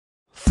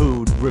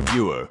food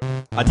reviewer.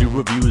 I do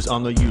reviews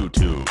on the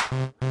YouTube.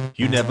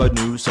 You never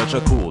knew such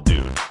a cool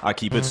dude. I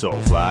keep it so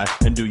fly,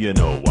 and do you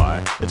know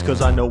why? It's cause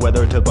I know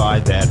whether to buy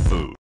that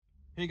food.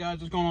 Hey guys,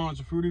 what's going on? It's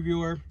a food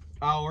reviewer.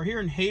 We're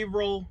here in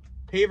Haverhill,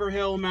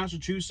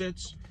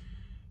 Massachusetts.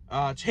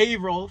 It's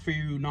Haverhill for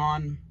you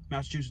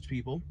non-Massachusetts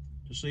people.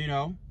 Just so you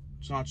know,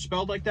 it's not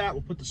spelled like that.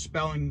 We'll put the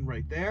spelling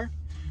right there.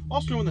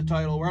 Also in the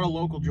title, we're at a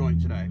local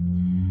joint today.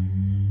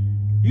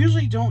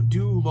 Usually don't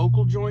do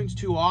local joints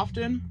too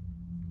often,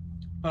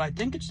 but I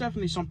think it's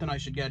definitely something I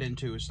should get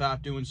into, is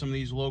start doing some of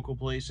these local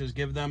places,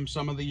 give them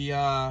some of the, you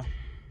know,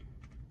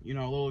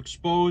 a little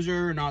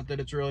exposure. Not that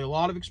it's really a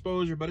lot of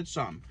exposure, but it's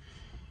some.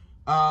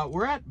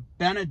 We're at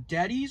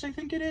Benedetti's, I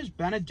think it is.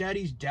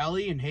 Benedetti's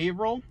Deli in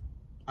Haverhill.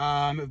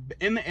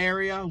 In the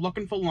area,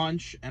 looking for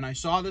lunch, and I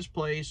saw this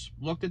place,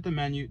 looked at the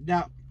menu.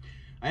 Now,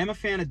 I am a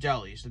fan of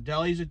delis. The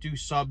delis that do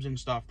subs and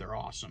stuff, they're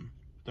awesome.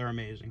 They're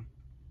amazing.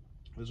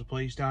 There's a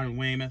place down in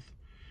Weymouth.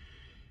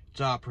 It's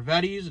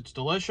Benedetti. It's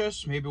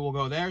delicious. Maybe we'll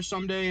go there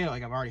someday.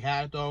 Like, I've already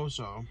had it, though,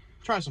 so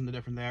try something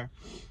different there.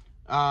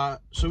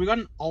 So we got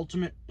an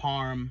ultimate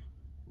parm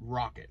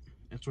rocket.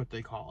 That's what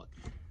they call it.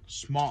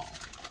 Small.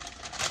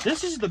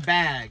 This is the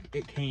bag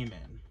it came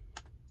in.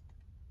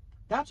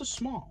 That's a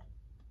small.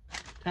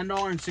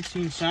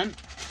 $10.16.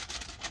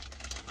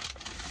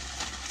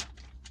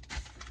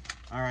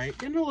 All right,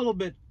 getting a little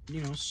bit,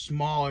 you know,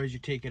 smaller as you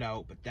take it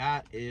out, but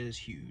that is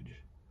huge.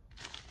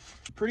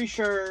 I'm pretty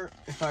sure,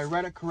 if I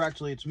read it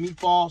correctly, it's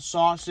meatball,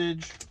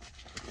 sausage,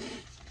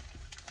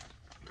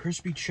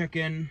 crispy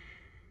chicken.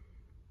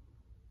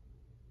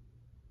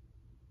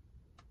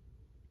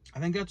 I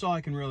think that's all I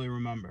can really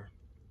remember.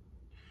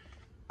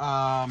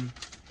 I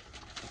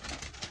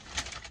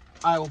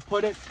will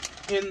put it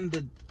in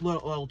the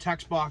little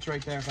text box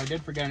right there if I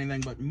did forget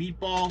anything, but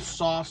meatball,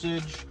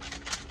 sausage,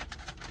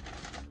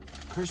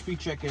 crispy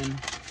chicken,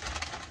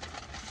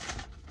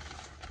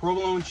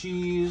 provolone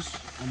cheese,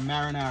 and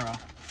marinara.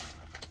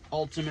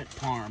 Ultimate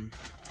parm.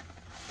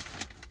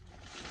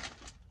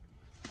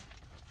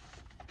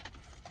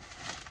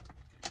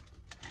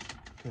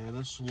 Okay,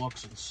 this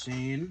looks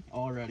insane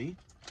already.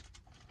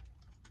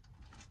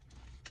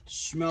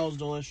 Smells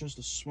delicious.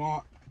 The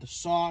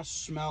sauce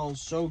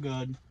smells so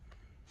good.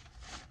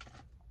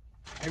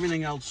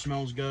 Everything else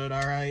smells good.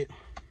 All right.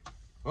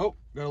 Oh,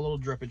 got a little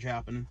drippage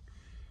happening.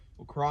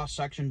 Cross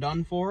section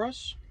done for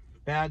us.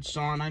 Bad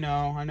sun, I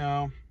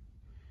know.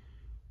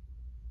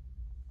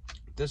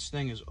 This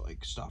thing is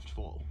like stuffed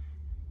full.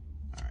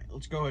 All right,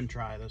 let's go ahead and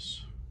try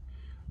this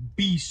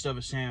beast of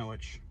a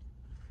sandwich.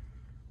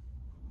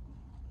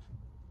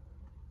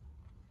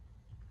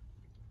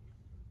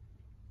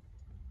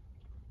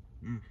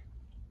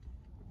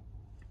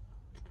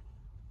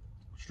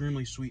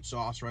 Extremely sweet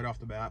sauce right off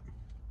the bat.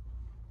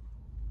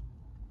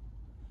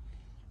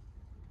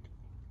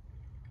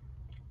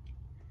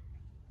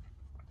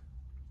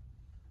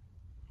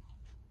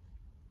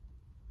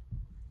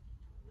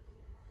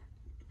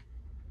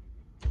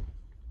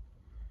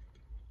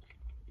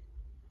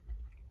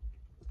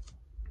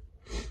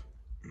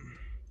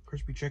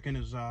 Crispy chicken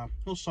is a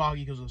little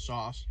soggy because of the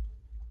sauce.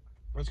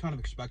 That's kind of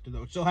expected,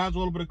 though. It still has a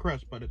little bit of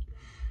crisp, but it's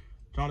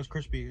not as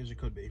crispy as it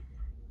could be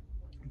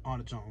on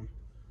its own.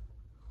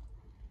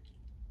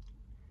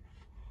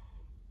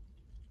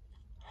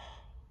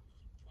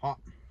 Hot.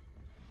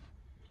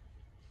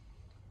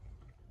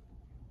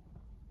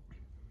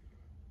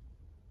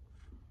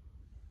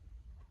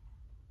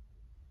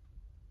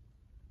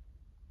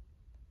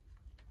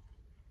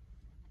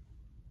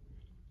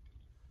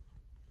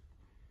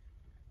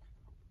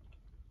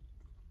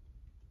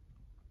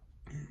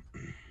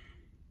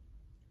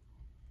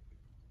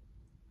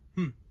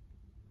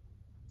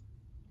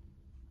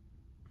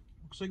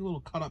 Looks like little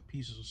cut up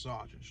pieces of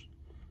sausage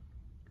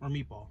or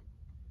meatball.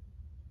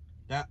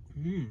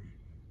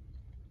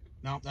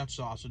 No, that's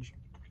sausage,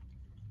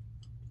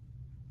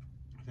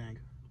 I think.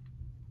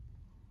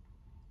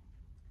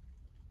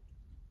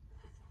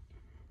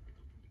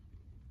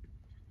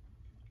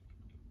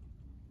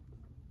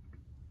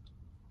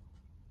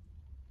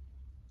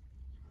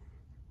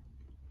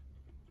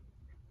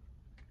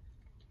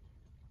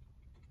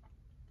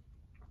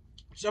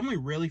 It's definitely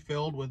really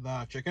filled with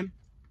chicken.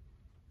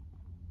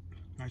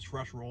 Nice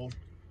fresh roll.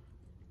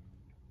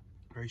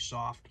 Very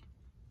soft.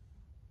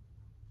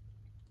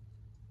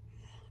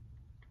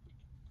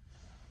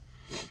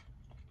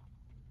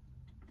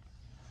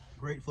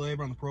 Great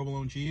flavor on the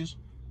provolone cheese.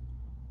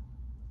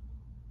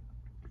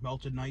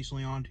 Melted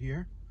nicely onto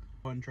here.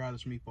 Go ahead and try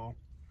this meatball.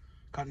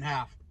 Cut in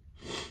half.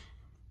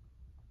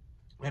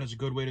 That is a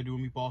good way to do a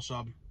meatball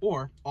sub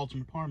or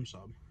ultimate parm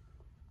sub.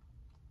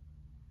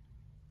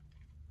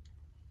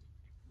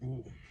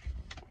 Ooh.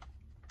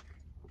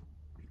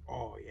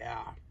 Oh,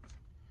 yeah.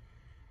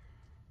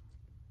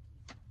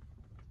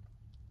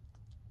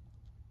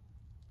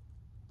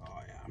 Oh,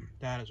 yeah.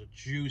 That is a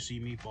juicy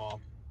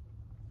meatball.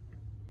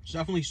 It's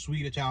definitely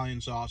sweet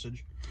Italian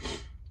sausage.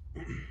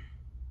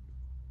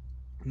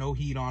 No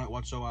heat on it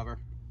whatsoever.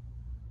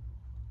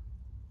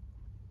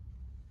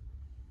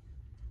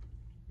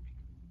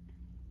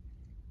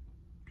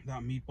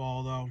 That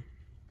meatball, though,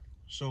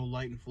 so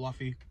light and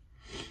fluffy.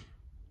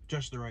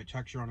 Just the right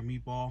texture on a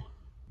meatball.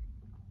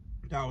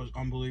 That was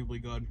unbelievably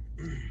good.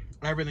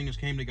 Everything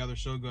just came together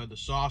so good. The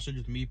sausage,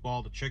 the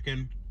meatball, the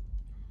chicken,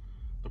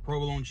 the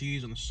provolone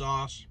cheese, and the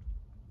sauce.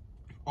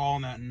 All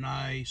in that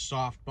nice,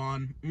 soft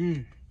bun.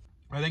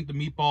 I think the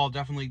meatball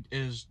definitely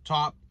is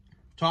top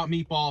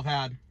meatball I've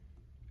had.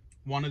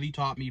 One of the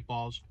top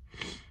meatballs.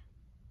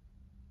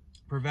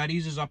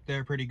 Privetti's is up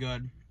there pretty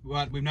good.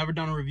 But we've never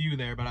done a review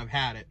there, but I've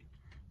had it.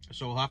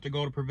 So we'll have to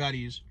go to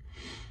Privetti's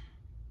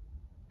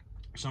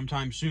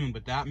sometime soon.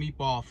 But that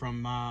meatball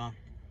from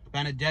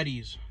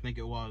Benedetti's, I think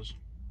it was.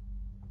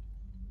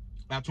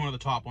 That's one of the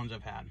top ones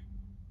I've had.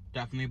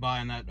 Definitely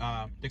buying that.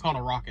 They call it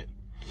a rocket.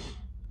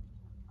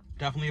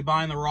 Definitely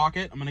buying the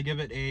rocket. I'm going to give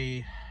it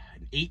an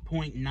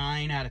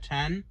 8.9 out of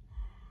 10.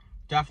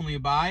 Definitely a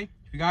buy.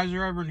 If you guys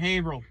are ever in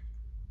Haverhill,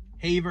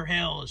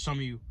 Haverhill, as some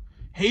of you,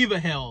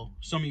 Haverhill,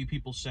 some of you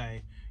people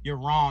say. You're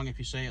wrong if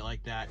you say it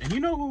like that. And you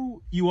know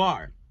who you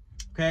are,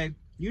 okay?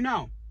 You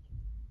know.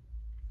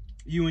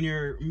 You and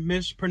your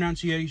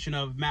mispronunciation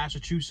of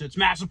Massachusetts,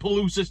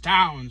 Massapaloosa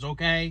towns,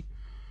 okay?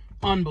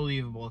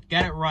 Unbelievable.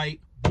 Get it right.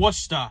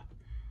 Worcester.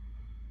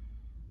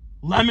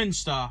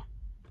 Leominster.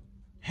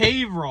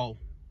 Haverhill.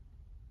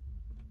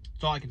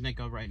 That's all I can think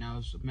of right now.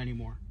 There's many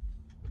more.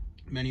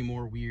 Many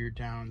more weird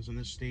towns in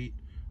this state.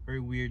 Very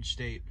weird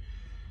state.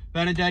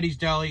 Benedetti's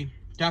Deli.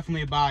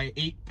 Definitely a buy.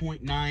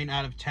 8.9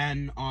 out of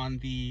 10 on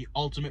the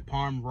Ultimate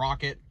Parm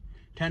Rocket.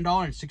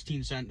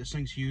 $10.16. This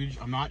thing's huge.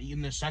 I'm not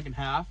eating the second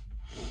half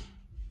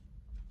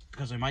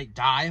because I might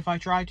die if I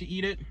try to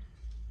eat it.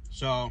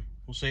 So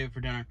we'll save it for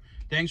dinner.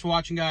 Thanks for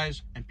watching,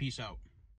 guys, and peace out.